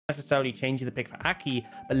necessarily changing the pick for Aki,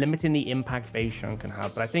 but limiting the impact Beishan can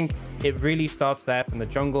have. But I think it really starts there from the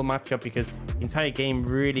jungle matchup, because the entire game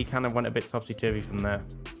really kind of went a bit topsy-turvy from there.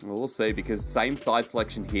 Well, we'll see, because same side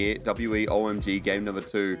selection here, WE, OMG, game number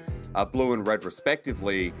 2, blue and red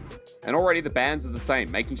respectively, and already the bans are the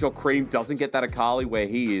same, making sure Cream doesn't get that Akali where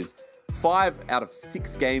he is. 5 out of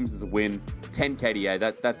 6 games is a win, 10 KDA,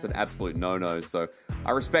 that's an absolute no-no, so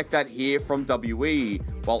I respect that here from WE,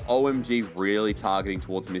 while OMG really targeting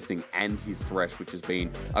towards missing and his Thresh, which has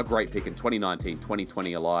been a great pick in 2019,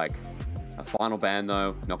 2020 alike. A final ban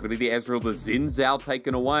though, not going to be the Ezreal, the Xin Zhao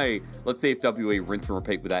taken away. Let's see if WE rinse and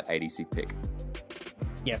repeat with that ADC pick.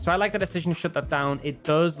 Yeah, so I like the decision to shut that down. It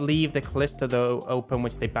does leave the Kalista though open,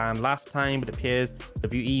 which they banned last time, but it appears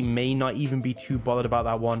WE may not even be too bothered about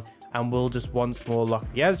that one, and will just once more lock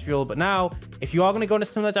the Ezreal. But now, if you are going to go in a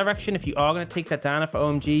similar direction, if you are going to take that Diana for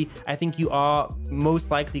OMG, I think you are most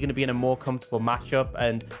likely going to be in a more comfortable matchup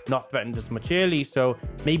and not threatened as much early. So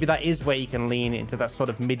maybe that is where you can lean into that sort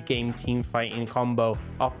of mid-game team fighting combo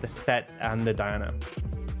off the Set and the Diana.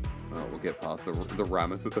 Oh, we'll get past the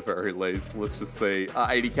Rammus at the very least. Let's just see.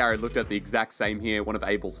 80 carry looked at the exact same here. One of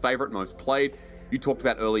Abel's favorite, most played. You talked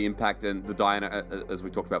about early impact, and the Diana, as we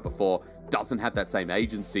talked about before, doesn't have that same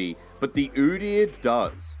agency, but the Udyr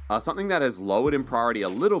does. Something that has lowered in priority a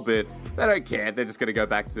little bit. They don't care. They're just going to go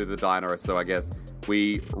back to the Diana, so I guess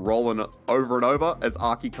we roll on over and over as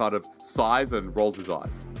Aki kind of sighs and rolls his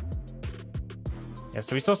eyes. Yeah,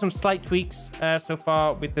 so we saw some slight tweaks so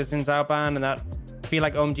far with the Xin Zhao ban, and that I feel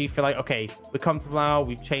like OMG feel like, okay, we're comfortable now,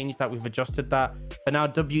 we've changed that, we've adjusted that, but now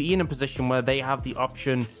WE in a position where they have the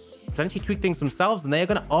option potentially tweak things themselves, and they're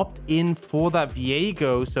going to opt in for that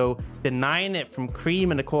Viego, so denying it from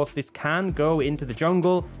Cream. And of course this can go into the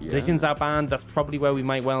jungle. The Xin Zhao band, that's probably where we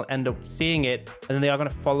might well end up seeing it, and then they are going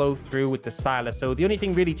to follow through with the Sylar. So the only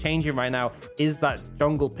thing really changing right now is that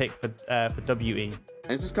jungle pick for WE.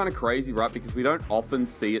 And it's just kind of crazy, right? Because we don't often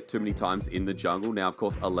see it too many times in the jungle. Now, of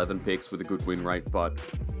course, 11 picks with a good win rate, but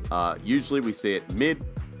usually we see it mid,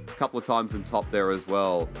 a couple of times in top there as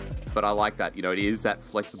well. But I like that, you know, it is that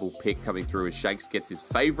flexible pick coming through as Shanks gets his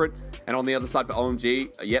favorite. And on the other side for OMG,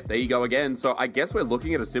 yep, there you go again. So I guess we're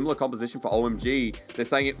looking at a similar composition for OMG. They're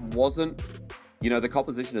saying it wasn't, you know, the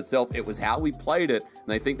composition itself, it was how we played it. And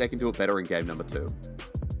they think they can do it better in game number 2.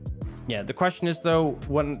 Yeah, the question is though,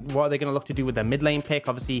 what are they going to look to do with their mid lane pick?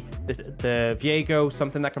 Obviously, the Viego,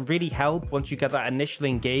 something that can really help once you get that initial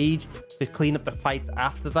engage to clean up the fights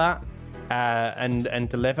after that and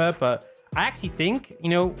deliver. But I actually think, you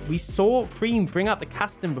know, we saw Cream bring out the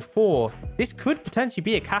Caston before. This could potentially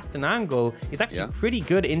be a Caston angle. It's actually pretty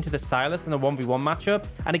good into the Sylas and the 1v1 matchup.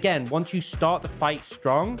 And again, once you start the fight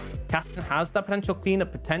strong, Caston has that potential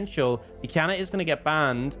cleanup potential. Ikiana is going to get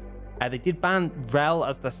banned. They did ban Rel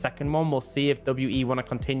as the second one. We'll see if WE want to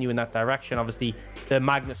continue in that direction. Obviously, the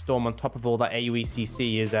Magnet Storm on top of all that AoE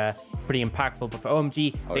CC is pretty impactful. But for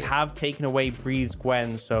OMG, they have taken away Breeze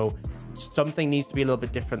Gwen, so something needs to be a little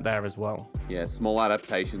bit different there as well. Yeah, small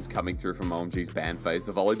adaptations coming through from OMG's ban phase.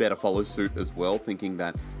 The Volley better follow suit as well, thinking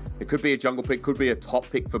that it could be a jungle pick, could be a top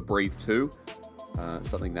pick for Breathe too.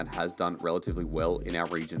 Something that has done relatively well in our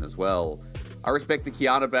region as well. I respect the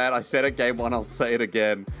Kiana ban. I said it game 1, I'll say it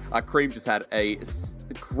again. Cream just had a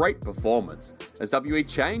great performance. As WE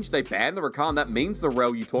changed, they banned the Rakan. That means the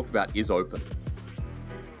rel you talked about is open.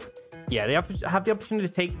 Yeah, they have the opportunity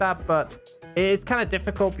to take that, but it's kind of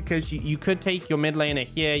difficult because you could take your mid laner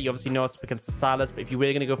here. You obviously know it's against the Sylas, but if you were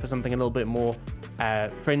going to go for something a little bit more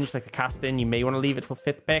fringe like the Caston, you may want to leave it till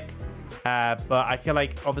 5th pick. But I feel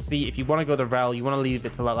like, obviously, if you want to go the rel, you want to leave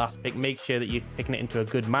it till that last pick. Make sure that you're picking it into a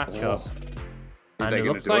good matchup. And it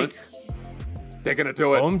looks like they're going to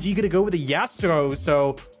do it. OMG going to go with the Yasuo.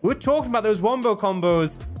 So we're talking about those wombo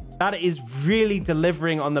combos. That is really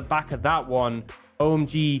delivering on the back of that one.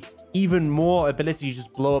 OMG, even more ability to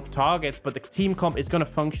just blow up targets, but the team comp is going to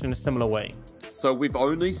function in a similar way. So we've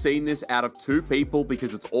only seen this out of 2 people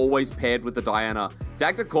because it's always paired with the Diana.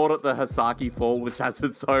 Dagda called it the Hasaki fall, which has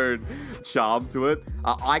its own charm to it.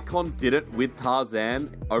 Icon did it with Tarzan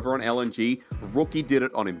over on LNG. Rookie did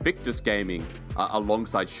it on Invictus Gaming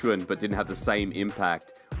alongside Shun, but didn't have the same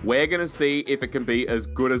impact. We're going to see if it can be as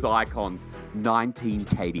good as Icon's 19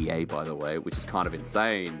 KDA, by the way, which is kind of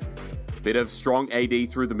insane. Bit of strong AD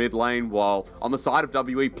through the mid lane, while on the side of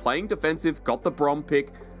WE playing defensive, got the Brom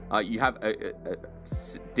pick. You have a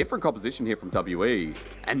different composition here from WE,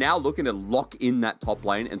 and now looking to lock in that top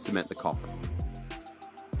lane and cement the comp.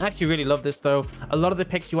 I actually really love this though. A lot of the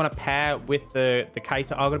picks you want to pair with the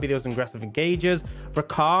Kai'Sa are going to be those aggressive engagers.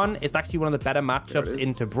 Rakan is actually one of the better matchups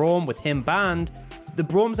into Braum with him banned. The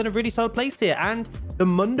Braum's in a really solid place here, and the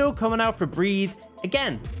Mundo coming out for Breathe.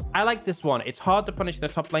 Again, I like this one. It's hard to punish in the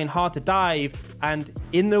top lane, hard to dive, and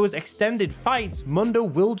in those extended fights, Mundo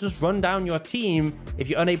will just run down your team. If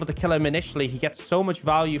you're unable to kill him initially, he gets so much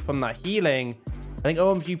value from that healing. I think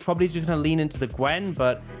OMG probably just going to lean into the Gwen,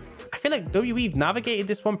 but I feel like We've navigated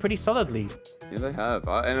this one pretty solidly. Yeah, they have.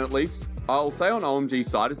 And at least I'll say on OMG's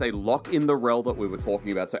side is they lock in the rel that we were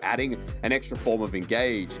talking about. So adding an extra form of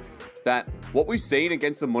engage. That what we've seen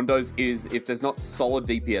against the Mundos is if there's not solid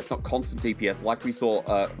DPS, not constant DPS, like we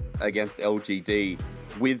saw against LGD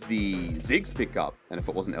with the Ziggs pickup. And if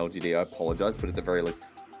it wasn't LGD, I apologize, but at the very least,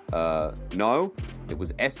 no, it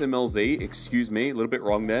was SMLZ. Excuse me, a little bit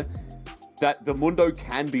wrong there. That the Mundo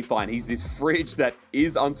can be fine. He's this fridge that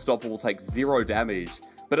is unstoppable, takes 0 damage.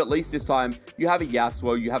 But at least this time, you have a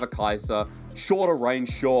Yasuo, you have a Kai'Sa, shorter range,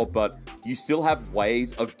 sure, but you still have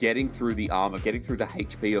ways of getting through the armor, getting through the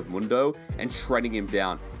HP of Mundo, and shredding him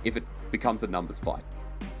down if it becomes a numbers fight.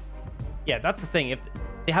 Yeah, that's the thing. If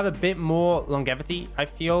they have a bit more longevity, I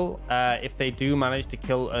feel, if they do manage to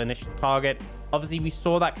kill an initial target. Obviously, we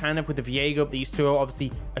saw that kind of with the Viego, but they used to obviously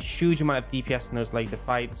a huge amount of DPS in those later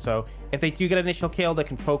fights. So if they do get an initial kill, they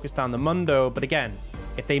can focus down the Mundo. But again,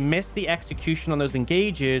 if they miss the execution on those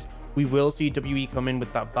engages, we will see WE come in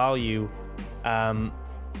with that value. And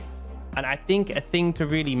I think a thing to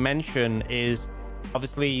really mention is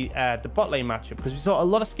obviously the bot lane matchup, because we saw a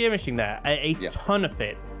lot of skirmishing there, a ton of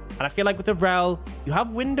it. And I feel like with the Rel, you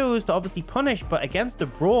have windows to obviously punish, but against the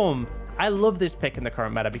Braum, I love this pick in the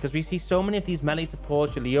current meta because we see so many of these melee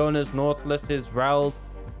supports, your Leonas, Nautiluses, Rels,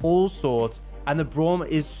 all sorts. And the Braum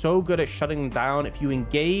is so good at shutting them down. If you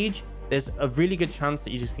engage, there's a really good chance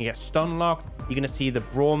that you're just going to get stun locked. You're going to see the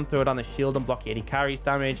Braum throw down the shield and block 80 carries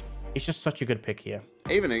damage. It's just such a good pick here.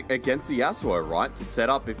 Even against the Yasuo, right? To set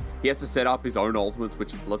up, if he has to set up his own ultimates,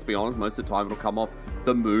 which, let's be honest, most of the time it'll come off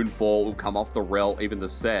the Moonfall, it'll come off the Rel, even the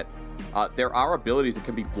set. There are abilities that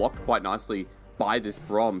can be blocked quite nicely by this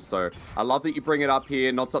Braum. So I love that you bring it up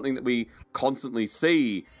here. Not something that we constantly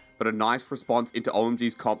see, but a nice response into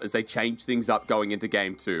OMG's comp as they change things up going into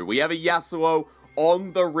game 2. We have a Yasuo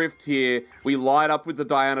on the Rift here. We line up with the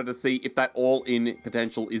Diana to see if that all-in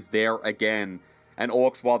potential is there again. And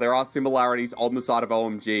Orcs, while there are similarities on the side of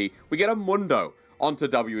OMG, we get a Mundo onto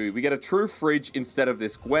WE. We get a true fridge instead of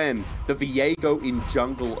this Gwen. The Viego in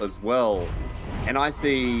jungle as well. And I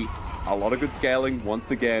see a lot of good scaling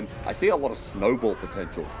once again. I see a lot of snowball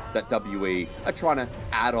potential that WE are trying to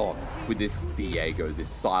add on with this Viego, this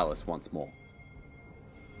Silas once more.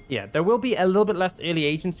 Yeah, there will be a little bit less early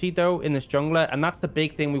agency though in this jungler, and that's the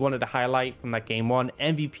big thing we wanted to highlight from that game 1.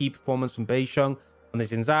 MVP performance from Beisheng on the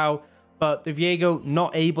Xin Zhao, but the Viego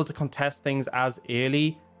not able to contest things as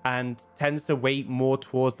early and tends to wait more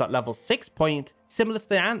towards that level 6 point, similar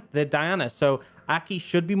to the Diana. So Aki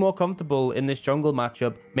should be more comfortable in this jungle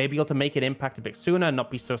matchup, maybe able to make an impact a bit sooner and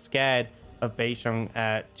not be so scared of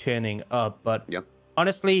Beisheng turning up. But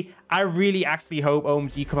honestly, I really actually hope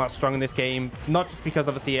OMG come out strong in this game, not just because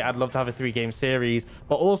obviously I'd love to have a 3-game series,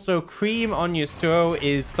 but also Cream on Yasuo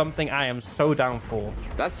is something I am so down for.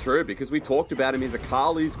 That's true, because we talked about him. His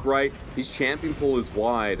Akali's great, his champion pool is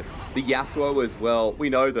wide, the Yasuo as well. We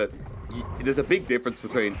know that there's a big difference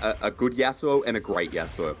between a good Yasuo and a great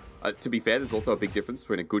Yasuo. To be fair, there's also a big difference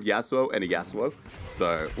between a good Yasuo and a Yasuo.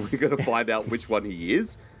 So we're going to find out which one he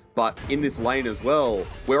is. But in this lane as well,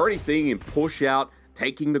 we're already seeing him push out,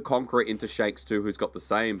 taking the Conqueror into Shakes too, who's got the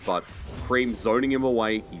same. But Cream zoning him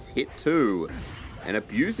away. He's hit too. And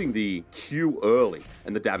abusing the Q early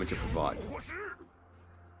and the damage it provides.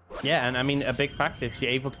 Yeah, and I mean, a big factor, if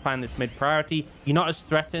you're able to find this mid priority, you're not as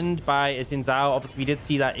threatened by a Xin Zhao. Obviously, we did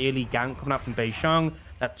see that early gank coming out from Beisheng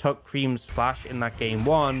that took Cream's flash in that game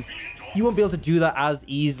 1. You won't be able to do that as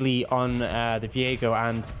easily on the Viego,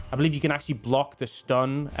 and I believe you can actually block the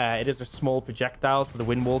stun. It is a small projectile, so the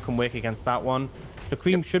wind wall can work against that one. So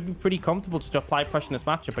Cream should be pretty comfortable just to apply pressure in this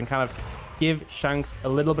matchup and kind of give Shanks a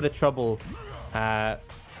little bit of trouble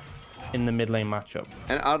in the mid lane matchup.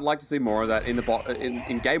 And I'd like to see more of that.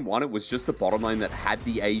 In game 1, it was just the bottom lane that had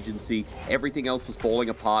the agency. Everything else was falling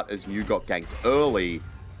apart as you got ganked early.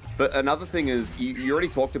 But another thing is, you already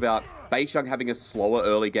talked about Beisheng having a slower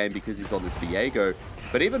early game because he's on this Viego.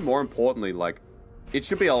 But even more importantly, like, it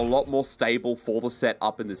should be a lot more stable for the set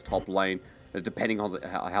up in this top lane. Depending on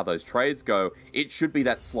how those trades go, it should be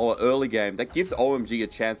that slower early game that gives OMG a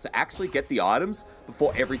chance to actually get the items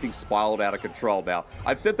before everything spiraled out of control. Now,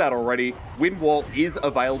 I've said that already. Wind Wall is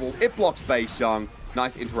available. It blocks Beisheng.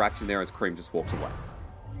 Nice interaction there as Cream just walks away.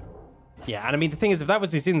 Yeah, and I mean, the thing is, if that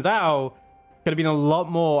was Xin Zhao, could have been a lot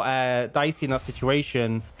more dicey in that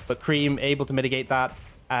situation. But Cream able to mitigate that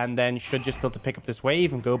and then should just be able to pick up this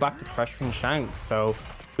wave and go back to pressuring Shanks. So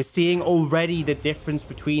We're seeing already the difference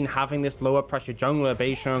between having this lower pressure jungler,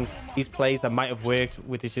 Beisheng, these plays that might have worked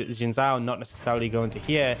with Jin Zhao not necessarily going to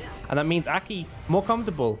here. And that means Aki more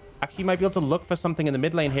comfortable. Actually might be able to look for something in the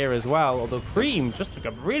mid lane here as well, although Cream just took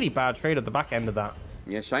a really bad trade at the back end of that.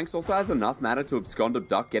 Yeah, Shanks also has enough mana to abscond,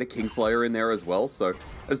 abduct, get a Kingslayer in there as well. So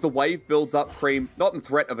as the wave builds up, Cream, not in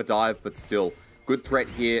threat of a dive, but still good threat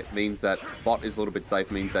here, means that bot is a little bit safe,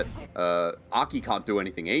 means that Aki can't do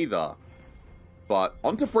anything either. But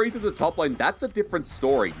onto Breathe at the top lane, that's a different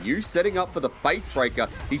story. New setting up for the Facebreaker.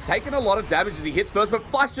 He's taken a lot of damage as he hits first, but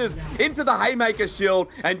flashes into the Haymaker shield,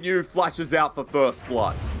 and New flashes out for first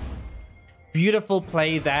blood. Beautiful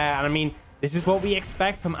play there, and I mean, this is what we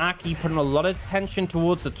expect from Aki, putting a lot of attention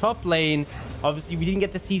towards the top lane. Obviously, we didn't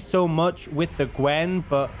get to see so much with the Gwen,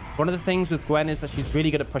 but one of the things with Gwen is that she's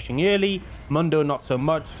really good at pushing early. Mundo, not so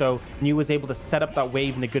much, so New was able to set up that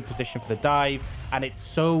wave in a good position for the dive, and it's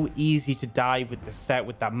so easy to dive with the set,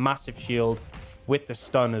 with that massive shield, with the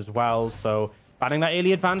stun as well, so banning that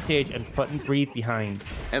early advantage and putting Breathe behind.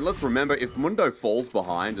 And let's remember, if Mundo falls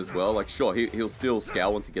behind as well, like sure, he'll still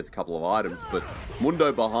scale once he gets a couple of items, but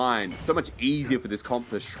Mundo behind, so much easier for this comp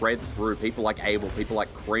to shred through people like Abel, people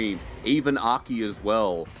like Cream, even Aki as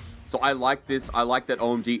well. So I like this. I like that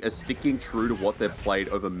OMG is sticking true to what they've played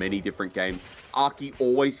over many different games. Aki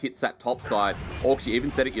always hits that top side. Orcs, you even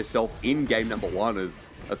said it yourself in game number 1 as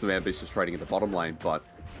some ambitious trading in the bottom lane, but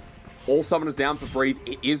all summoners down for Breathe.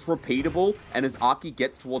 It is repeatable, and as Aki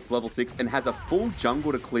gets towards level 6 and has a full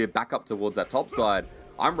jungle to clear back up towards that top side,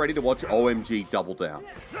 I'm ready to watch OMG double down.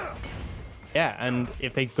 Yeah, and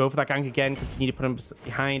if they go for that gank again, continue to put him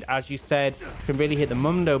behind, as you said, can really hit the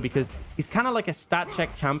Mundo because he's kind of like a stat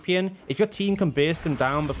check champion. If your team can burst him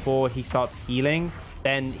down before he starts healing,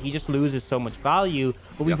 then he just loses so much value.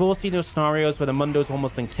 But we've all seen those scenarios where the Mundo's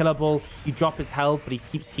almost unkillable. You drop his health, but he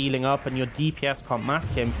keeps healing up, and your DPS can't match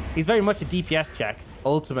him. He's very much a DPS check,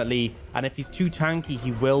 ultimately. And if he's too tanky,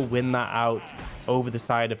 he will win that out over the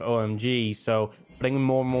side of OMG. So putting him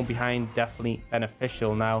more and more behind, definitely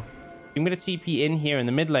beneficial. Now, I'm going to TP in here in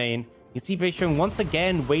the mid lane. You see Beisheng once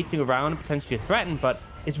again waiting around, potentially a threaten, but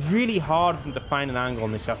it's really hard for him to find an angle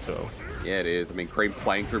on this Yasuo. Yeah, it is. I mean, Cream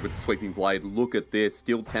playing through with the Sweeping Blade. Look at this.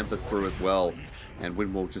 Still Tempest through as well. And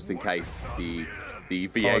Windwall just in case the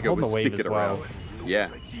Viego was sticking around. Yeah,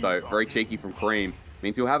 so very cheeky from Cream.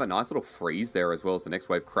 Means he'll have a nice little freeze there as well as the next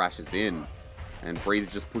wave crashes in. And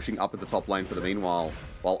Breathe just pushing up at the top lane for the meanwhile.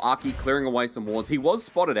 While Aki clearing away some wards. He was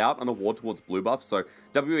spotted out on a ward towards blue buff. So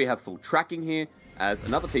WE have full tracking here as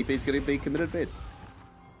another TP is going to be committed mid.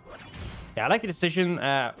 Yeah, I like the decision,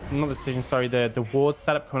 not the decision, sorry, the ward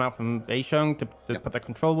setup coming out from Beisheng to put the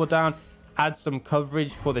control ward down, add some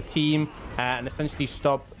coverage for the team, and essentially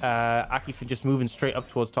stop Aki from just moving straight up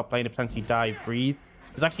towards top lane to potentially dive Breathe.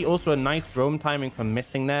 There's actually also a nice roam timing from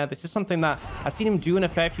Missing there. This is something that I've seen him do in a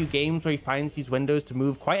fair few games where he finds these windows to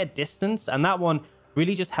move quite a distance, and that one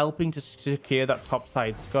really just helping to secure that top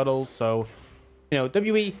side scuttle. So, you know,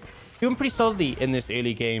 WE doing pretty solidly in this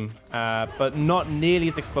early game, but not nearly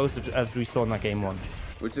as explosive as we saw in that game 1.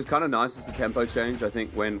 Which is kind of nice as a tempo change, I think,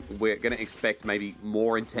 when we're going to expect maybe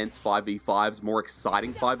more intense 5v5s, more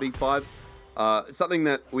exciting 5v5s. Something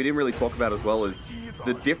that we didn't really talk about as well is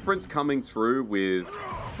the difference coming through with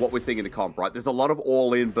what we're seeing in the comp, right? There's a lot of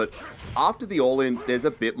all-in, but after the all-in, there's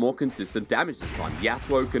a bit more consistent damage this time.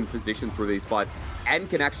 Yasuo can position through these fights and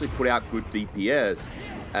can actually put out good DPS.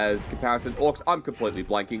 As comparison, Orcs, I'm completely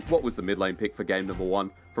blanking. What was the mid lane pick for game number 1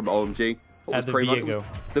 from OMG? What was the Viego.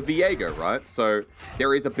 The Viego, right? So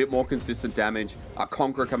there is a bit more consistent damage.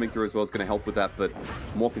 Conqueror coming through as well is going to help with that, but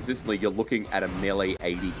more consistently, you're looking at a melee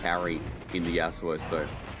 80 carry in the Yasuo. So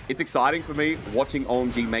it's exciting for me watching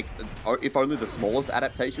OMG make, if only the smallest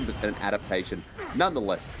adaptation, but an adaptation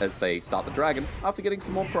nonetheless as they start the Dragon after getting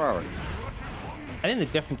some more priority. I think the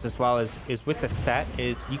difference as well is with the set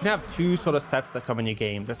is you can have two sort of sets that come in your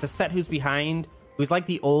game. There's the set who's behind, who's like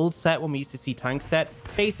the old set when we used to see tank set,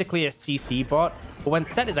 basically a CC bot. But when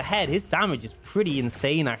set is ahead, his damage is pretty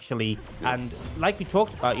insane actually. And like we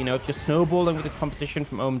talked about, you know, if you're snowballing with this composition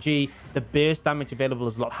from OMG, the burst damage available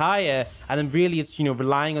is a lot higher. And then really it's, you know,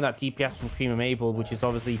 relying on that DPS from Cream and Mabel, which is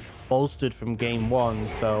obviously bolstered from game 1.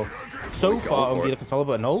 So far OMG looking solid,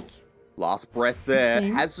 but an ult. Last breath there.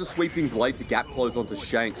 Has the Sweeping Blade to gap close onto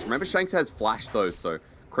Shanks. Remember, Shanks has flash though, so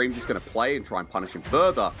Cream just going to play and try and punish him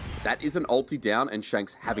further. That is an ulti down and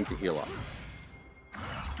Shanks having to heal up.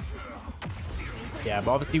 Yeah,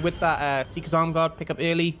 but obviously with that Seeker's Arm Guard pick up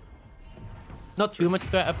early, not too much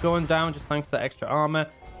threat of going down just thanks to that extra armor.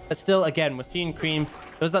 But still, again, we're seeing Cream.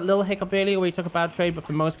 There was that little hiccup earlier where he took a bad trade, but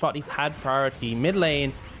for the most part, he's had priority mid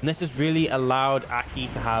lane. And this has really allowed Aki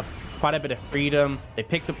to have quite a bit of freedom. They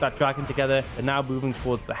picked up that dragon together. They're now moving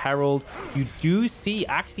towards the Herald. You do see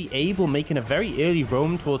actually Abel making a very early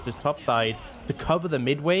roam towards this top side to cover the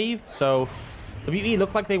mid wave. So WE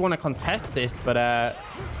look like they want to contest this, but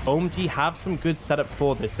OMG have some good setup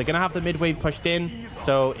for this. They're going to have the mid wave pushed in.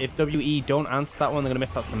 So if WE don't answer that one, they're going to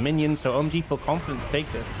miss out some minions. So OMG feel confident to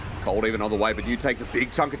take this. Cold even on the way, but Yu takes a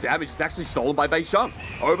big chunk of damage. It's actually stolen by Bei Sheng.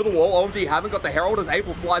 Over the wall, OMG haven't got the Herald as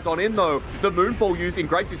Abel flies on in, though. The Moonfall used in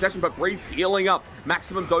great succession, but Breeze healing up.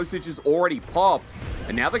 Maximum dosage is already popped.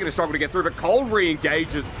 And now they're going to struggle to get through, but Cold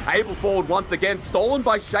re-engages. Abel forward once again. Stolen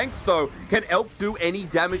by Shanks, though. Can Elk do any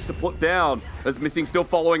damage to put down? As Missing still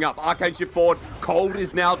following up. Arcane shift forward. Cold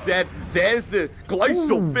is now dead. There's the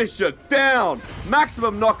Glacial Fissure down.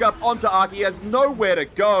 Maximum knockup onto Ark. He has nowhere to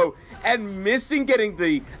go. And Missing getting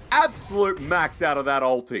the absolute max out of that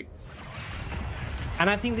ulti. And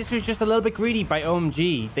I think this was just a little bit greedy by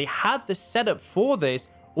OMG. They had the setup for this.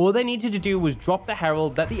 All they needed to do was drop the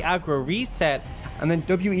Herald, let the aggro reset, and then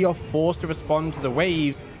WE are forced to respond to the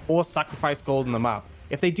waves or sacrifice gold on the map.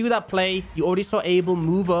 If they do that play, you already saw Abel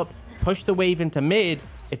move up, push the wave into mid.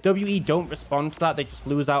 If WE don't respond to that, they just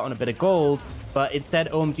lose out on a bit of gold. But instead,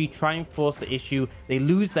 OMG try and force the issue. They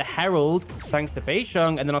lose the Herald thanks to Bei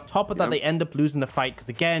Sheng. And then on top of that, they end up losing the fight. Because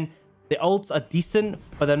again, the ults are decent,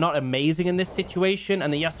 but they're not amazing in this situation.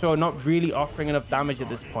 And the Yasuo are not really offering enough damage at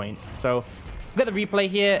this point. So look at the replay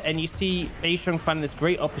here, and you see Bei Sheng finding this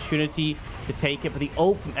great opportunity to take it. But the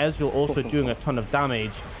ult from Ezreal also doing a ton of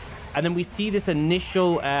damage. And then we see this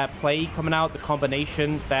initial play coming out, the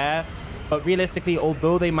combination there. But realistically,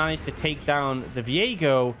 although they managed to take down the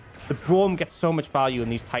Viego, the Braum gets so much value in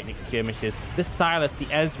these Titan skirmishes. The Sylas, the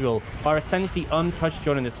Ezreal are essentially untouched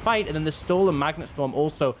during this fight, and then the stolen Magnet Storm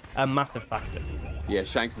also a massive factor. Yeah,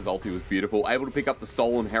 Shanks' ulti was beautiful. Able to pick up the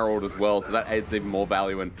stolen Herald as well, so that adds even more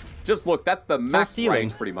value. And just look, that's the max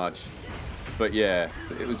range pretty much. But yeah,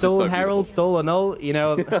 it was stolen just so Herald, beautiful. stolen ult. You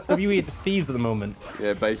know, WE are just thieves at the moment.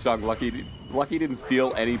 Yeah, Bei Sheng lucky he didn't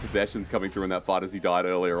steal any possessions coming through in that fight as he died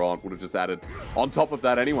earlier on. Would have just added on top of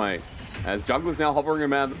that anyway. As Jungler's now hovering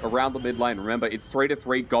around the mid lane. Remember, it's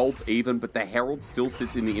 3-3, gold's even, but the Herald still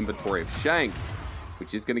sits in the inventory of Shanks,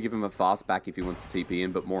 which is going to give him a fast back if he wants to TP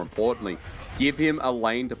in, but more importantly, give him a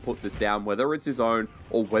lane to put this down, whether it's his own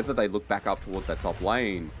or whether they look back up towards that top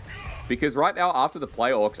lane. Because right now, after the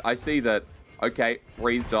play Orcs, I see that, okay,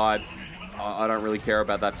 Breeze died. I don't really care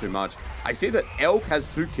about that too much. I see that Elk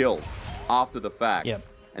has 2 kills after the fact. Yep.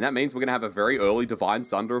 And that means we're going to have a very early Divine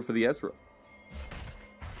Sunderer for the Ezreal.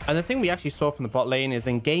 And the thing we actually saw from the bot lane is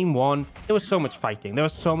in game 1, there was so much fighting. There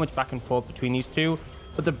was so much back and forth between these two.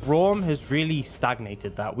 But the Braum has really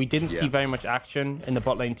stagnated that. We didn't see very much action in the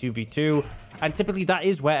bot lane 2v2. And typically that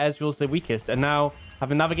is where Ezreal's the weakest. And now,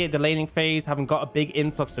 having navigated the laning phase, having got a big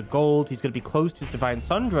influx of gold, he's going to be close to his Divine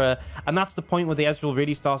Sunderer. And that's the point where the Ezreal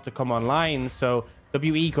really starts to come online. So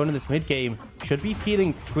WE going to this mid game should be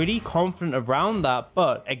feeling pretty confident around that.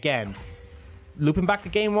 But again, looping back to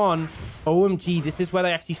game 1, OMG, this is where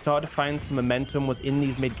they actually started to find some momentum, was in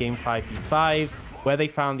these mid-game 5v5s, where they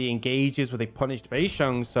found the engages, where they punished Bei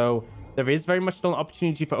Sheng. So there is very much still an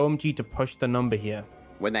opportunity for OMG to push the number here.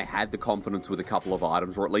 When they had the confidence with a couple of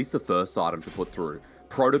items, or at least the first item to put through.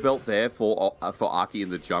 Protobelt there for Arky in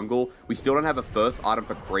the jungle. We still don't have a first item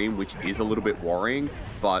for Cream, which is a little bit worrying,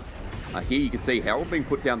 but here you can see Herald being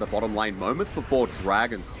put down the bottom lane moments before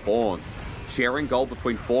Dragon spawns. Sharing gold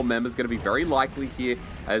between 4 members going to be very likely here,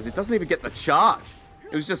 as it doesn't even get the charge.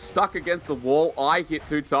 It was just stuck against the wall. I hit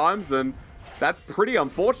 2 times, and that's pretty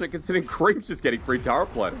unfortunate considering Creep's just getting free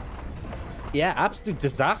turret play. Yeah, absolute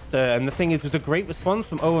disaster. And the thing is, it was a great response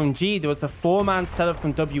from OMG. There was the 4-man setup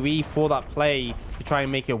from WE for that play to try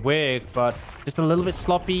and make it work, but just a little bit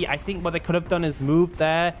sloppy. I think what they could have done is moved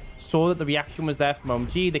there, saw that the reaction was there from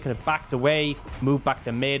OMG. They could have backed away, moved back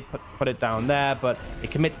to mid, put it down there, but they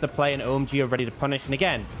commit to the play and OMG are ready to punish. And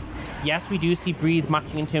again, yes, we do see Breathe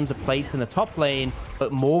matching in terms of plates in the top lane,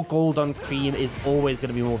 but more gold on Cream is always going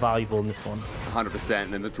to be more valuable in this one. 100%,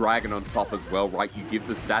 and then the Dragon on top as well, right? You give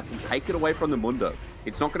the stats and take it away from the Mundo.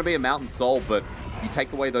 It's not going to be a Mountain Soul, but you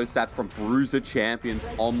take away those stats from Bruiser champions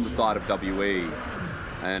on the side of WE.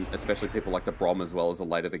 And especially people like the Braum as well as the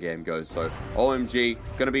later the game goes. So OMG,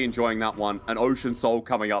 going to be enjoying that one. An Ocean Soul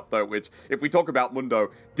coming up though, which if we talk about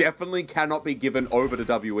Mundo, definitely cannot be given over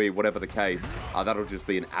to WE, whatever the case. That'll just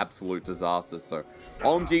be an absolute disaster. So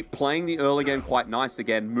OMG playing the early game quite nice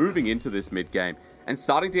again, moving into this mid game and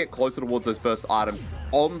starting to get closer towards those first items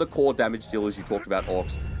on the core damage dealers you talked about,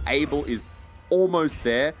 Orcs. Abel is almost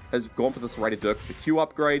there, has gone for the Serrated Dirk for the Q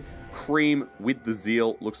upgrade. Cream with the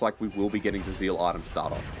Zeal. Looks like we will be getting the Zeal item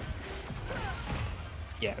start off.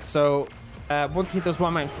 Yeah, so Once we hit those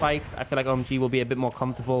one-man spikes, I feel like OMG will be a bit more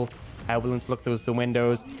comfortable, willing to look those the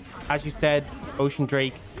windows. As you said, Ocean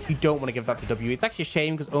Drake, you don't want to give that to WE. It's actually a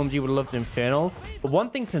shame because OMG would have loved Infernal. But one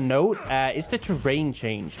thing to note is the terrain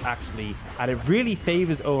change, actually. And it really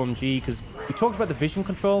favors OMG because we talked about the vision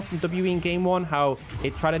control from WE in Game 1, how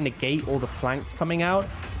it tried to negate all the flanks coming out.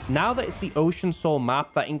 Now that it's the Ocean Soul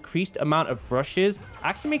map, that increased amount of brushes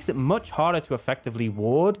actually makes it much harder to effectively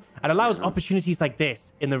ward and allows opportunities like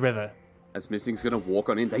this in the river. As Missing's going to walk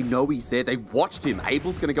on in, they know he's there. They watched him.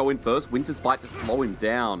 Abel's going to go in first. Winter's Bite to slow him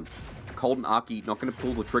down. Cold and Arky not going to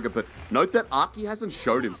pull the trigger, but note that Arky hasn't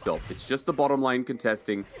showed himself. It's just the bottom lane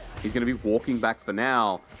contesting. He's going to be walking back for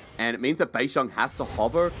now, and it means that Beisheng has to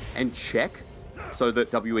hover and check so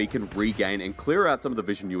that WE can regain and clear out some of the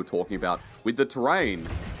vision you were talking about with the terrain.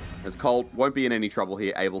 As Cold won't be in any trouble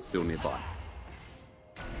here. Abel's still nearby.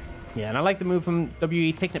 Yeah, and I like the move from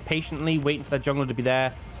WE, taking it patiently, waiting for the jungler to be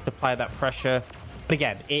there to apply that pressure. But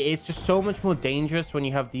again, it's just so much more dangerous when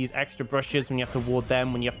you have these extra brushes, when you have to ward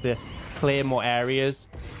them, when you have to clear more areas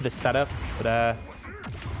for the setup. But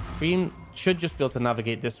Green should just be able to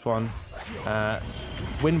navigate this one.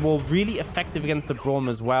 Wind Wall really effective against the Braum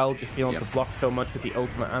as well, just being able to block so much with the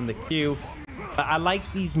ultimate and the Q. But I like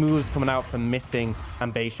these moves coming out from Missing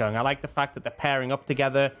and Beisheng. I like the fact that they're pairing up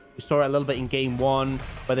together. We saw it a little bit in Game 1,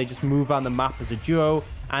 where they just move around the map as a duo.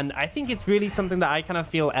 And I think it's really something that I kind of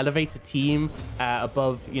feel elevates a team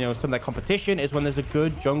above, you know, some of their competition, is when there's a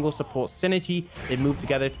good jungle support synergy. They move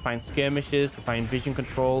together to find skirmishes, to find vision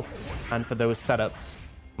control, and for those setups.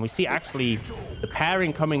 And we see actually the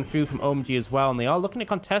pairing coming through from OMG as well. And they are looking to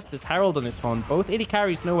contest this Herald on this one. Both AD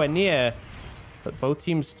carries nowhere near, but both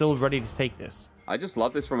teams still ready to take this. I just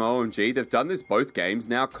love this from OMG. They've done this both games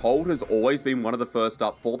now. Cold has always been one of the first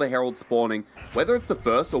up for the Herald spawning, whether it's the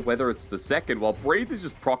first or whether it's the second, while Breathe is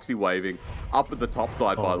just proxy waving up at the top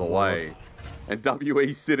side, by the way. And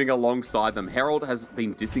WE sitting alongside them. Herald has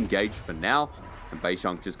been disengaged for now, and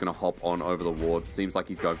Beisheng just going to hop on over the ward. Seems like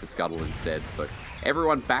he's going for Scuttle instead. So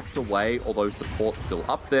everyone backs away, although support's still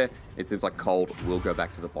up there. It seems like Cold will go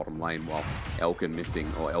back to the bottom lane, while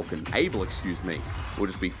Abel, excuse me, will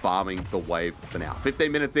just be farming the wave for now.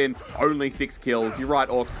 15 minutes in, only 6 kills. You're right,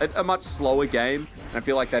 Orcs, a much slower game. And I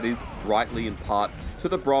feel like that is rightly in part to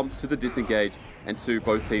the Braum, to the disengage, and to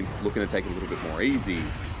both teams looking to take it a little bit more easy.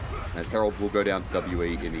 As Herald will go down to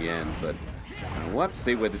WE in the end, but we'll have to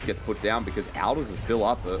see where this gets put down because Alders are still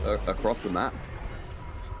up across the map.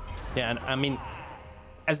 Yeah, and I mean,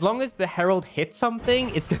 as long as the Herald hits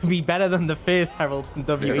something, it's going to be better than the first Herald from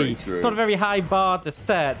WE. It's not a very high bar to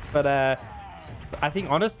set, but I think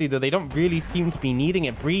honestly, though, they don't really seem to be needing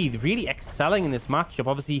it. Breathe really excelling in this matchup.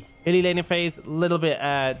 Obviously, early laning phase, a little bit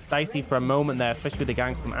dicey for a moment there, especially with the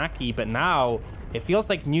gank from Aki, but now it feels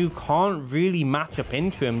like New can't really match up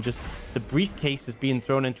into him. Just the briefcase is being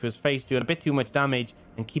thrown into his face, doing a bit too much damage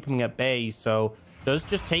and keeping him at bay. So does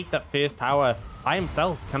just take that first tower by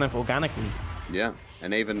himself, kind of organically. Yeah,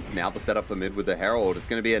 and even now the setup for mid with the Herald, it's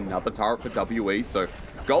going to be another turret for WE. So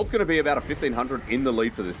Gold's going to be about a 1500 in the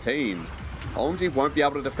lead for this team. OMG won't be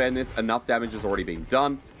able to defend this. Enough damage has already been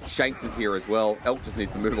done. Shanks is here as well. Elk just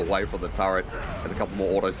needs to move away from the turret. There's a couple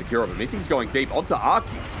more autos secure, but Missing's going deep onto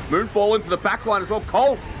Arky. Moonfall into the backline as well.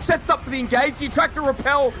 Cole sets up for the engage. He tried to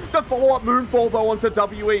repel. The follow-up Moonfall, though, onto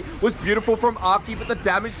WE was beautiful from Arky, but the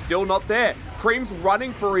damage still not there. Cream's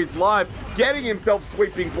running for his life, getting himself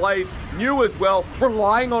sweeping blades. New as well,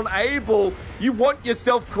 relying on Abel. You want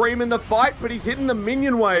yourself Cream in the fight, but he's hitting the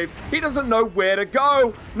minion wave. He doesn't know where to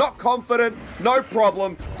go. Not confident, no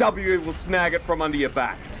problem. WE will snag it from under your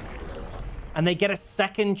back. And they get a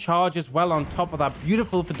second charge as well on top of that.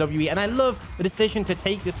 Beautiful for WE. And I love the decision to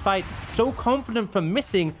take this fight. So confident from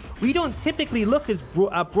Missing. We don't typically look at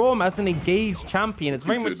Braum as an engaged champion. It's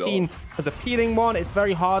very much seen as a peeling one. It's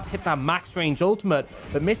very hard to hit that max range ultimate.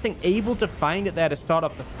 But Missing able to find it there to start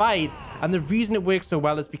off the fight. And the reason it works so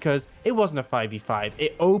well is because it wasn't a 5v5.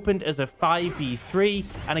 It opened as a 5v3.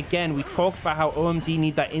 And again, we talked about how OMG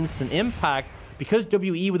need that instant impact. Because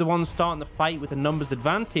WE were the ones starting the fight with a numbers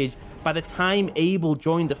advantage, by the time Abel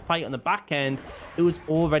joined the fight on the back end, it was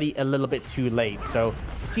already a little bit too late. So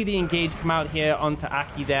you see the engage come out here onto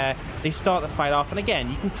Aki there. They start the fight off. And again,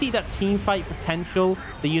 you can see that team fight potential,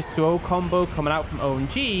 the Yasuo combo coming out from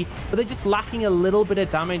OMG, but they're just lacking a little bit of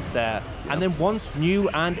damage there. And then once New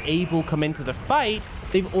and Abel come into the fight,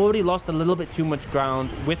 they've already lost a little bit too much ground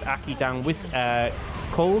with Aki down, with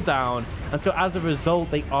Cole down. And so as a result,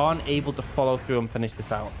 they aren't able to follow through and finish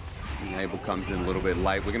this out. Abel comes in a little bit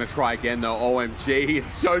late. We're going to try again, though. OMG,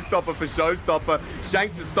 it's showstopper for showstopper.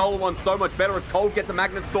 Shanks has stolen one so much better as Cold gets a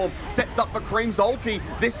Magnet Storm, sets up for Cream's ulti.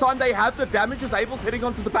 This time they have the damage as Abel's hitting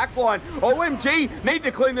onto the backline. OMG need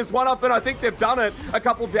to clean this one up, and I think they've done it. A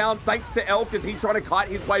couple down thanks to Elk as he's trying to kite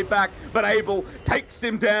his way back, but Abel takes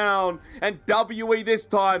him down. And WE this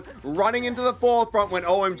time running into the forefront when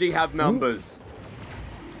OMG have numbers.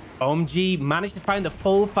 OMG managed to find the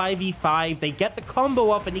full 5v5. They get the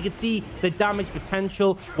combo up, and you can see the damage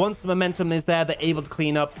potential. Once the momentum is there, they're able to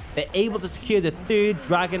clean up. They're able to secure the third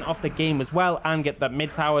dragon off the game as well and get that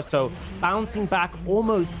mid tower. So bouncing back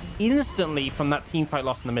almost instantly from that team fight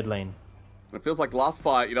loss in the mid lane. It feels like last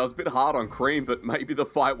fight, it was a bit hard on Cream, but maybe the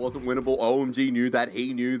fight wasn't winnable. OMG knew that,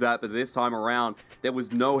 he knew that, but this time around, there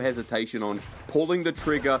was no hesitation on pulling the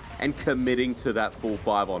trigger and committing to that full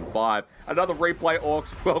 5-on-5. Another replay,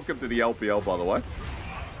 Orcs. Welcome to the LPL, by the way.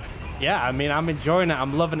 Yeah, I mean, I'm enjoying it.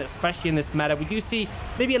 I'm loving it, especially in this meta. We do see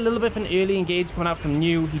maybe a little bit of an early engage coming out from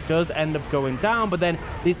New. He does end up going down, but then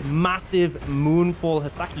this massive Moonfall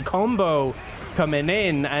Hasaki combo coming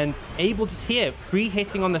in, and Abel just here free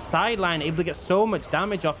hitting on the sideline, able to get so much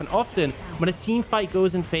damage off. And often when a team fight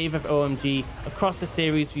goes in favor of OMG across the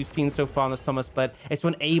series we've seen so far in the summer split, it's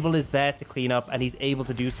when Abel is there to clean up, and he's able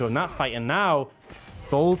to do so in that fight. And now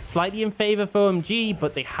gold slightly in favor for OMG,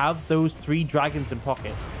 but they have those 3 dragons in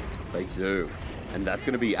pocket. They do, and that's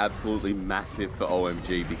going to be absolutely massive for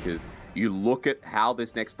OMG, because you look at how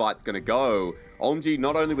this next fight's going to go. OMG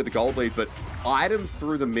not only with the gold lead, but items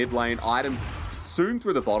through the mid lane, items soon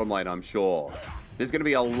through the bottom lane, I'm sure. There's going to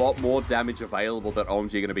be a lot more damage available that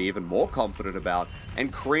OMG are going to be even more confident about.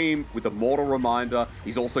 And Cream with the Mortal Reminder,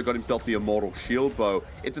 he's also got himself the Immortal Shield Bow.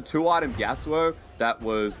 It's a 2-item Gaswo that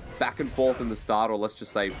was back and forth in the start, or let's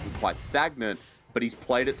just say quite stagnant, but he's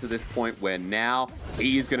played it to this point where now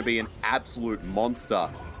he is going to be an absolute monster.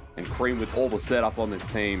 And Cream with all the setup on this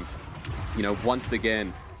team, you know, once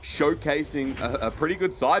again, showcasing a pretty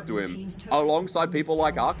good side to him alongside people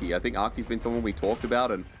like Arky. I think Arky's been someone we talked about,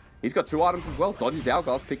 and he's got 2 items as well. Zonya's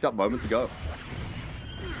Hourglass picked up moments ago.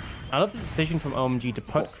 I love the decision from OMG to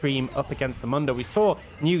put Cream up against the Mundo. We saw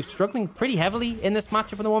New struggling pretty heavily in this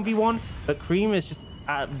matchup in the 1v1, but Cream is just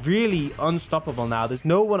really unstoppable now. There's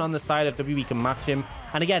no one on the side of WE can match him.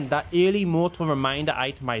 And again, that early Mortal Reminder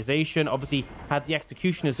itemization obviously had the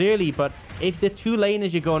execution as early, but if the 2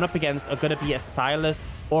 laners you're going up against are going to be a Sylas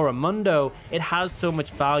or a Mundo, it has so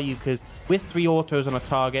much value, because with 3 autos on a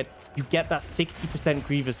target, you get that 60%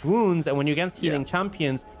 grievous wounds, and when you're against healing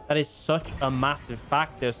champions, that is such a massive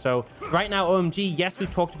factor. So right now, OMG, yes,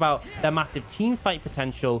 we've talked about their massive team fight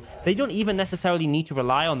potential. They don't even necessarily need to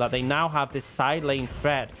rely on that. They now have this side lane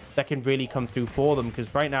threat that can really come through for them,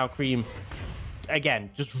 because right now, Cream, again,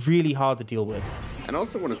 just really hard to deal with. And I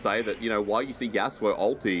also want to say that, you know, while you see Yasuo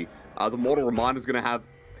ulti, the Mortal Reminder is going to have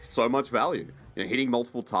so much value. You know, hitting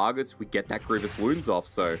multiple targets, we get that grievous wounds off.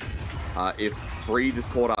 So if Breathe is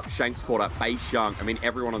caught up, Shank's caught up, Base Shunk, I mean,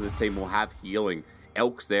 everyone on this team will have healing.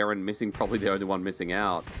 Elk's there and missing, probably the only one missing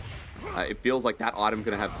out. It feels like that item's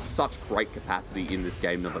going to have such great capacity in this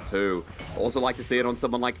game number 2. Also like to see it on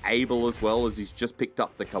someone like Abel as well, as he's just picked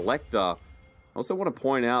up the Collector. I also want to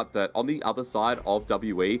point out that on the other side of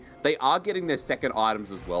WE, they are getting their second items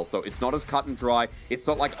as well. So it's not as cut and dry. It's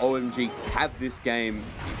not like OMG have this game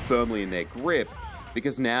firmly in their grip,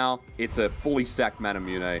 because now it's a fully stacked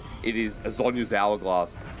Manamune. It is a Zonya's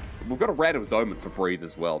Hourglass. We've got a Random Omen for Breathe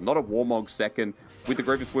as well. Not a Warmog second, with the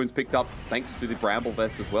Grievous Wounds picked up thanks to the Bramble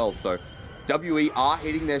Vest as well. So WE are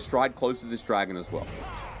hitting their stride close to this dragon as well.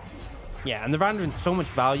 Yeah, and they're rendering so much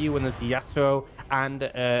value when there's Yasuo and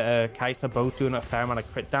Kai'Sa both doing a fair amount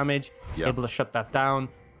of crit damage, able to shut that down.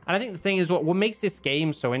 And I think the thing is, what makes this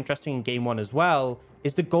game so interesting in game 1 as well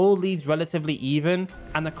is the gold leads relatively even,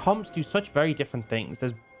 and the comps do such very different things.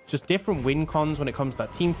 There's just different win cons when it comes to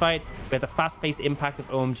that team fight. We have the fast-paced impact of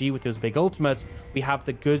OMG with those big ultimates. We have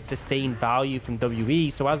the good sustained value from WE.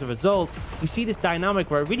 So as a result, we see this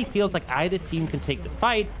dynamic where it really feels like either team can take the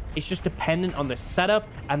fight. It's just dependent on the setup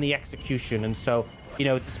and the execution. And so, you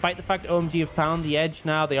know, despite the fact that OMG have found the edge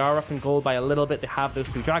now, they are up in gold by a little bit, they have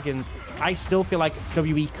those 2 dragons, I still feel like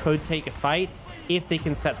WE could take a fight if they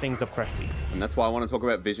can set things up correctly. And that's why I want to talk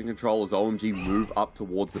about vision control as OMG move up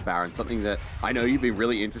towards the Baron, something that I know you've been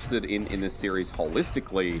really interested in this series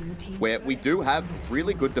holistically, where we do have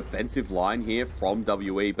really good defensive line here from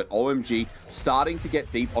WE, but OMG starting to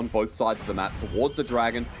get deep on both sides of the map, towards the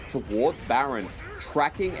Dragon, towards Baron,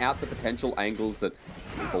 tracking out the potential angles that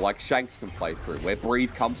people like Shanks can play through, where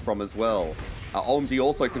Breathe comes from as well. OMG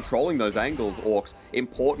also controlling those angles, Orcs.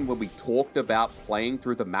 Important when we talked about playing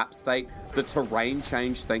through the map state, the terrain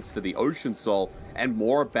change thanks to the Ocean Soul. and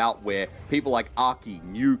more about where people like Aki,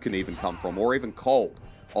 New can even come from, or even Cold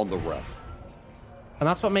on the rep. And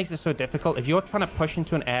that's what makes it so difficult. If you're trying to push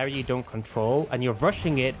into an area you don't control and you're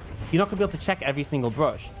rushing it, you're not going to be able to check every single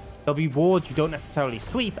brush. There'll be wards you don't necessarily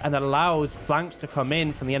sweep, and that allows flanks to come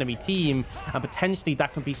in from the enemy team, and potentially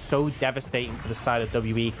that can be so devastating for the side of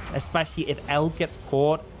WE, especially if L gets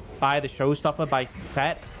caught by the showstopper by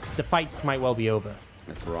set, the fight just might well be over.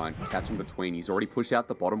 That's right. Catch him between. He's already pushed out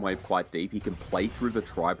the bottom wave quite deep. He can play through the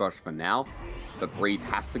tri-brush for now, but Breed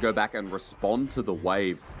has to go back and respond to the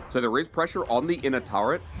wave. So there is pressure on the inner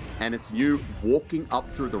turret, and it's New walking up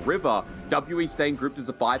through the river. WE staying grouped as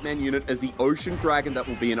a 5-man unit as the Ocean Dragon that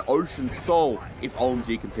will be an Ocean Soul if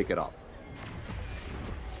OMG can pick it up.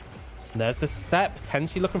 There's the set,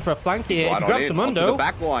 potentially looking for a flank here. Right Grabs the Mundo. The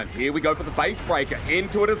back line. Here we go for the base breaker.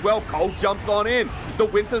 Into it as well. Cold jumps on in. The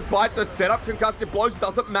Winter's Bite, the setup, concussive blows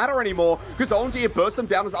doesn't matter anymore because OMG have burst them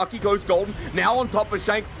down as Aki goes golden. Now on top of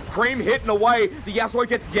Shanks. Cream hitting away. The Yasuo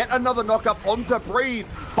gets yet another knockup onto Breathe.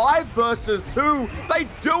 5 versus 2. They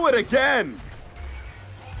do it again.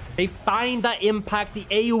 They find that impact, the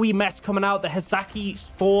AoE mess coming out, the Hazaki's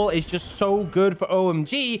fall is just so good for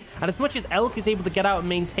OMG, and as much as Elk is able to get out and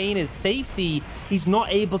maintain his safety, he's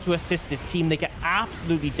not able to assist his team. They get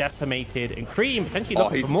absolutely decimated, and Cream potentially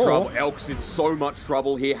looking for more. Trouble. Elk's in so much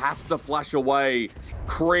trouble here, has to flash away.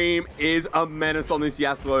 Cream is a menace on this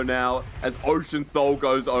Yasuo now as Ocean Soul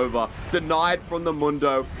goes over. Denied from the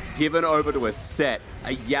Mundo, given over to a Set,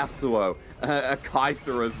 a Yasuo, a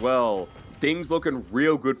Kaiser as well. Things looking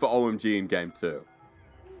real good for OMG in game 2.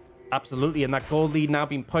 Absolutely, and that gold lead now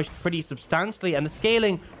being pushed pretty substantially, and the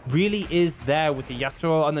scaling really is there with the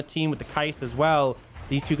Yasuo on the team, with the Kais as well.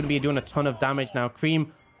 These two are going to be doing a ton of damage now.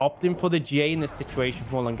 Cream opting for the GA in this situation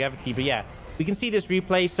for more longevity, but yeah, we can see this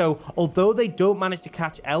replay. So although they don't manage to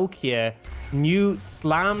catch Elk here, New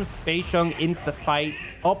slams Beisheng into the fight,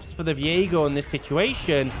 opts for the Viego in this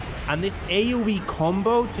situation, and this AoE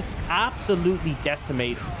combo just absolutely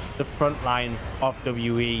decimates the front line of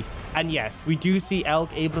WE. And yes, we do see Elk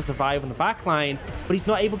able to survive on the back line, but he's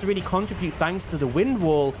not able to really contribute thanks to the wind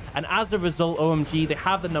wall, and as a result, OMG, they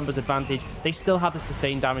have the numbers advantage. They still have the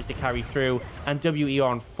sustained damage to carry through, and WE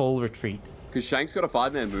are on full retreat. Because Shank's got a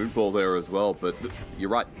 5-man moonfall there as well, but you're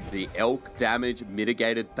right, the Elk damage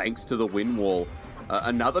mitigated thanks to the wind wall.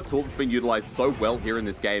 Another tool that's been utilized so well here in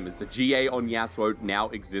this game is the GA on Yasuo now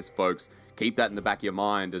exists, folks. Keep that in the back of your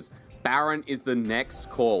mind as Baron is the next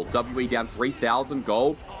call. WE down 3,000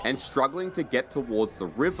 gold and struggling to get towards the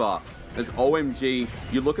river. As OMG,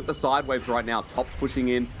 you look at the side waves right now, top's pushing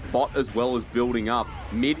in, bot as well as building up.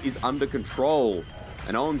 Mid is under control.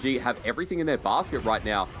 And OMG have everything in their basket right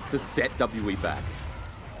now to set WE back.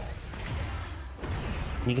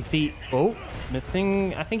 You can see, oh,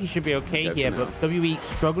 missing. I think he should be okay here, but WE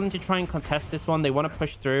struggling to try and contest this one. They want to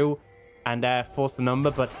push through and force the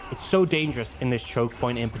number, but it's so dangerous in this choke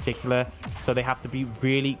point in particular. So they have to be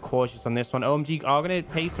really cautious on this one. OMG are going to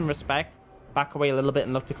pay some respect, back away a little bit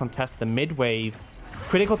and look to contest the mid wave.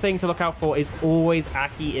 Critical thing to look out for is always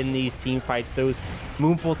Aki in these team fights. Those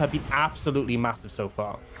moonfalls have been absolutely massive so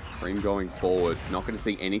far. Cream going forward. Not going to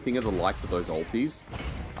see anything of the likes of those ultis.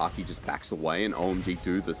 Aki just backs away and OMG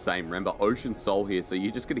do the same. Remember, Ocean Soul here, so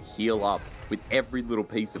you're just going to heal up with every little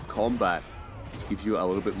piece of combat. Which gives you a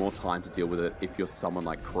little bit more time to deal with it if you're someone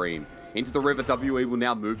like Cream. Into the river, WE will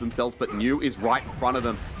now move themselves, but New is right in front of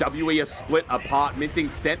them. WE are split apart, missing,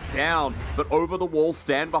 sent down, but over the wall,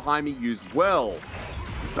 stand behind me, used well.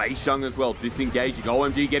 Beisheng as well, disengaging.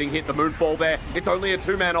 OMG getting hit, the moonfall there. It's only a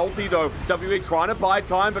 2-man ulti though. WE trying to buy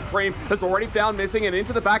time, but Cream has already found missing and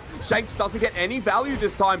into the back. Shanks doesn't get any value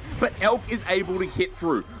this time, but Elk is able to hit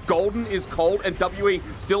through. Golden is cold and WE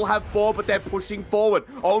still have 4, but they're pushing forward.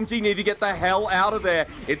 OMG need to get the hell out of there.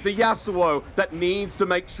 It's a Yasuo that needs to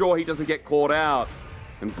make sure he doesn't get caught out.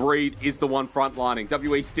 And Breed is the one frontlining.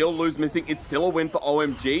 WE still lose missing. It's still a win for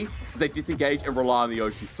OMG as they disengage and rely on the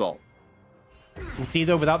Ocean Soul. You see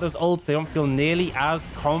though, without those ults, they don't feel nearly as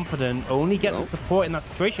confident. Only getting support in that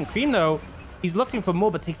situation. Cream though, he's looking for more,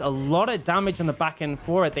 but takes a lot of damage on the back end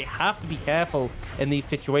for it. They have to be careful in these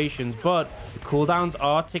situations, but the cooldowns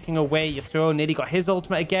are ticking away. Yasuo nearly got his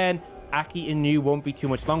ultimate again. Aki and New won't be too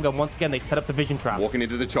much longer. And once again, they set up the vision trap. Walking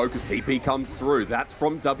into the choke as TP comes through. That's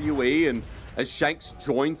from WE, and as Shanks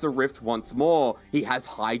joins the Rift once more, he has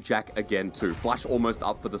Hijack again too. Flash almost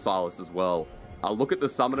up for the Silas as well. Look at the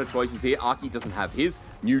summoner choices here. Aki doesn't have his.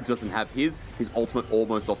 New doesn't have his. His ultimate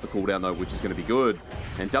almost off the cooldown though, which is going to be good.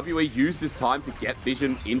 And WE use this time to get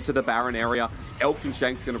vision into the Baron area. Elk and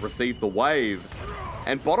Shanks going to receive the wave.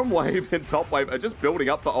 And bottom wave and top wave are just building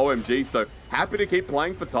up for OMG, so happy to keep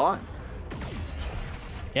playing for time.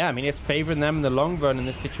 Yeah, I mean, it's favoring them in the long run in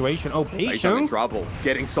this situation. Oh, Beisheng in trouble.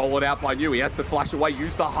 Getting soloed out by New. He has to flash away,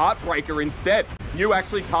 use the Heartbreaker instead. New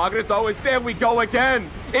actually targeted, though, as there we go again.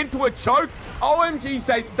 Into a choke. OMG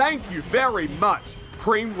say thank you very much.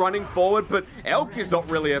 Cream running forward, but Elk is not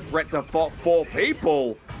really a threat to four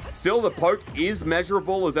people. Still, the poke is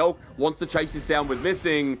measurable as Elk wants to chase this down with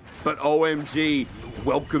missing, but OMG,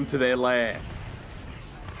 welcome to their lair.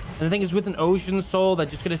 And the thing is, with an Ocean Soul, they're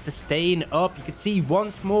just going to sustain up. You can see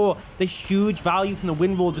once more the huge value from the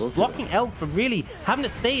wind wall, just blocking Elk from really having to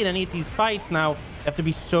say in any of these fights. Now, you have to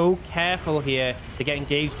be so careful here to get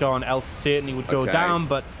engaged on. Elk certainly would go down,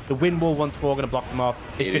 but the wind wall once more going to block them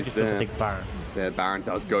off. They should just be able to take the Baron. The Baron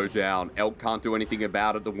does go down. Elk can't do anything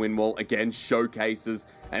about it. The wind wall again showcases.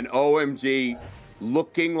 And OMG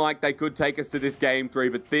looking like they could take us to this game 3,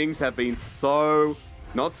 but things have been so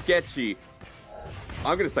not sketchy.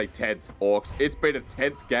 I'm going to say tense, Orcs. It's been a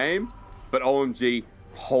tense game, but OMG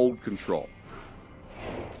hold control.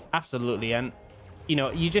 Absolutely. And, you know,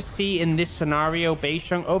 you just see in this scenario,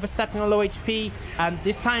 Beisheng overstepping on low HP. And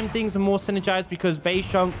this time things are more synergized because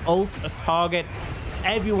Beisheng ults a target.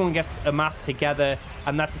 Everyone gets amassed together.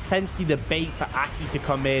 And that's essentially the bait for Aki to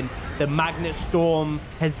come in. The Magnet Storm,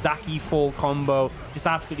 Hezaki Fall combo. Just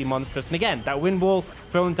absolutely monstrous. And again, that wind wall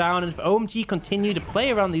thrown down. And if OMG continue to play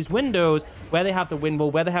around these windows, where they have the wind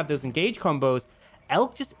wall, where they have those engage combos,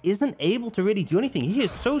 Elk just isn't able to really do anything. He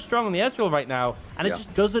is so strong on the Ezreal right now, and it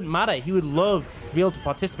just doesn't matter. He would love to be able to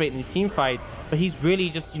participate in these team fights, but he's really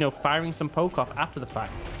just, you know, firing some poke off after the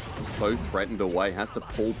fact. So threatened away, has to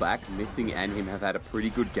pull back. Missing and him have had a pretty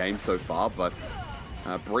good game so far, but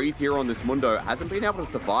Breathe here on this Mundo hasn't been able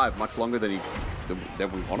to survive much longer than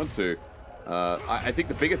we wanted to. I think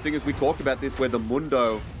the biggest thing is we talked about this, where the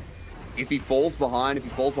Mundo, if he falls behind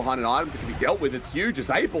in items, it can be dealt with. It's huge. It's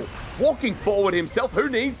Abel walking forward himself. Who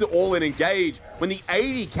needs to all-in engage when the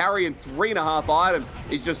 80 carrying 3.5 items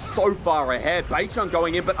is just so far ahead? Beisheng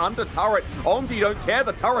going in, but under turret. OMG don't care.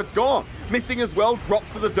 The turret's gone. Missing as well.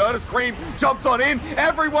 Drops to the dirt as Cream jumps on in.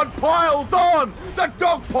 Everyone piles on. The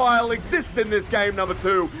dog pile exists in this game number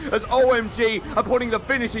 2 as OMG are putting the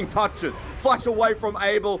finishing touches. Flash away from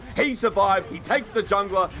Abel. He survives. He takes the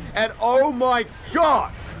jungler. And oh my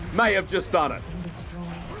God, may have just done it.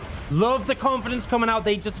 Love the confidence coming out.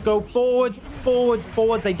 They just go forwards, forwards,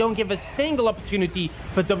 forwards. They don't give a single opportunity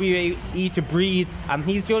for WAE to breathe. And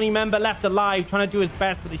he's the only member left alive, trying to do his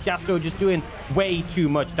best, but this Yasuo just doing way too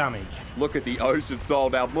much damage. Look at the Ocean Soul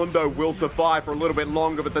now. Mundo will survive for a little bit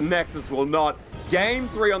longer, but the Nexus will not. Game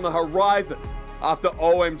 3 on the horizon after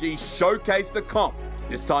OMG showcased the comp.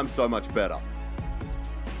 This time so much better.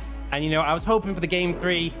 And, you know, I was hoping for the game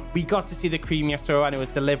 3. We got to see the Cream Yasuo and it was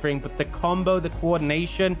delivering, but the combo, the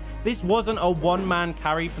coordination, this wasn't a one-man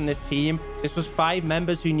carry from this team. This was 5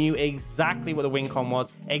 members who knew exactly what the win con was,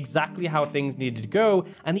 exactly how things needed to go,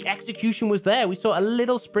 and the execution was there. We saw a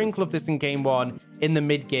little sprinkle of this in game 1 in the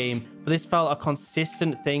mid game, but this felt a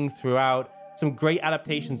consistent thing throughout. Some great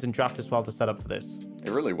adaptations in draft as well to set up for this.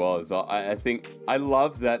 It really was. I think I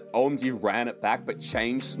love that OMG ran it back, but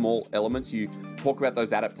changed small elements. You talk about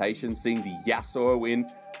those adaptations, seeing the Yasuo in,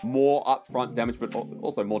 more upfront damage, but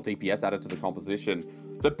also more DPS added to the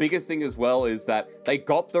composition. The biggest thing as well is that they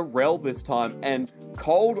got the Rel this time, and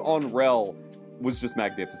Cold on Rel was just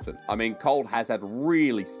magnificent. I mean, Cold has had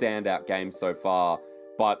really standout games so far,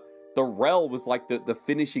 but the Rel was like the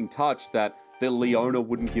finishing touch that the Leona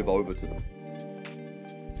wouldn't give over to them.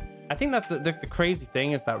 I think that's the crazy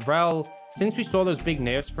thing is that Rel, since we saw those big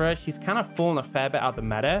nerfs for her, she's kind of fallen a fair bit out of the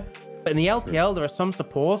meta. But in the LPL, there are some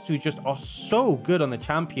supports who just are so good on the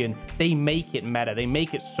champion. They make it meta. They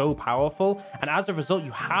make it so powerful. And as a result,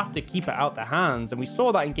 you have to keep it out their hands. And we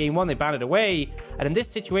saw that in game 1, they banned it away. And in this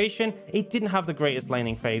situation, it didn't have the greatest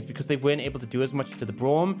laning phase because they weren't able to do as much to the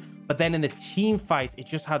Braum. But then in the team fights, it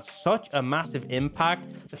just had such a massive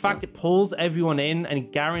impact. The fact it pulls everyone in and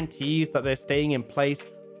guarantees that they're staying in place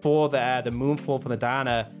for the Moonfall for the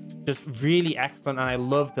Diana, just really excellent. And I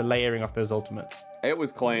love the layering of those ultimates. It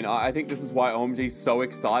was clean. I think this is why OMG is so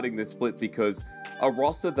exciting this split, because a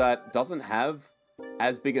roster that doesn't have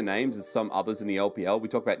as big a names as some others in the LPL. We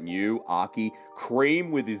talk about New, Arky, Cream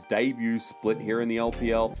with his debut split here in the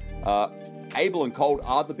LPL. Abel and Cold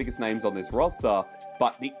are the biggest names on this roster,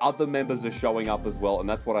 but the other members are showing up as well, and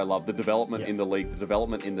that's what I love. The development in the league, the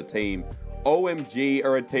development in the team. OMG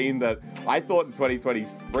are a team that I thought in 2020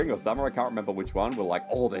 spring or summer, I can't remember which one, we're like,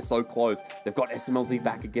 oh, they're so close. They've got SMLZ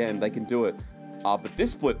back again. They can do it. But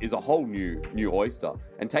this split is a whole new oyster.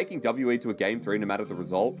 And taking WE to a game 3, no matter the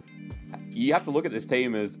result, you have to look at this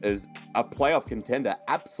team as a playoff contender,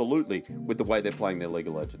 absolutely, with the way they're playing their League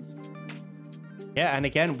of Legends. Yeah, and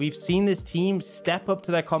again, we've seen this team step up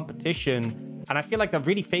to their competition, and I feel like that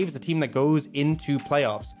really favors a team that goes into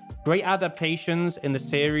playoffs. Great adaptations in the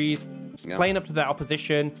series, playing up to their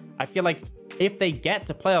opposition. I feel like if they get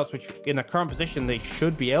to playoffs, which in the current position they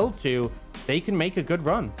should be able to, they can make a good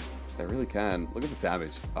run. They really can. Look at the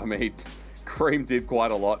damage. I mean, Cream did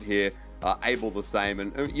quite a lot here. Abel the same.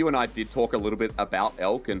 And you and I did talk a little bit about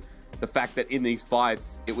Elk and the fact that in these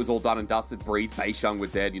fights, it was all done and dusted. Breathe, Beisheng were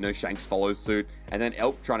dead. You know, Shanks follows suit. And then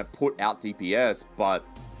Elk trying to put out DPS, but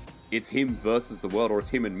it's him versus the world, or it's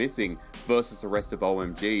him and Missing versus the rest of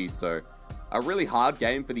OMG. So a really hard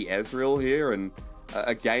game for the Ezreal here, and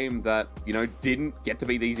a game that, you know, didn't get to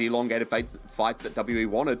be these elongated fights that WE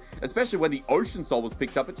wanted, especially when the Ocean Soul was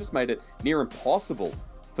picked up. It just made it near impossible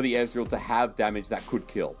for the Ezreal to have damage that could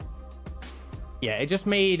kill. Yeah, it just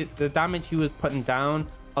made the damage he was putting down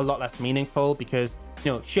a lot less meaningful because,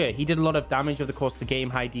 you know, sure, he did a lot of damage over the course of the game,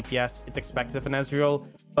 high DPS, it's expected of an Ezreal,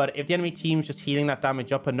 but if the enemy team's just healing that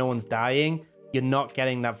damage up and no one's dying, you're not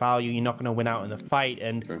getting that value, you're not going to win out in the fight.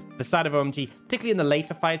 And the side of OMG, particularly in the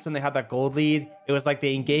later fights when they had that gold lead, it was like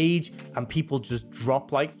they engage and people just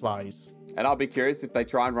drop like flies. And I'll be curious if they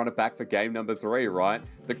try and run it back for game number 3, right?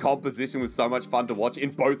 The composition was so much fun to watch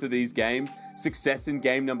in both of these games. Success in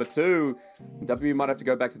game number 2. W might have to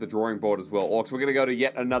go back to the drawing board as well. Orcs, we're going to go to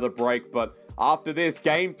yet another break, but after this,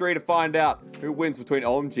 game 3 to find out who wins between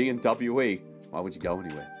OMG and WE. Why would you go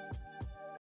anywhere?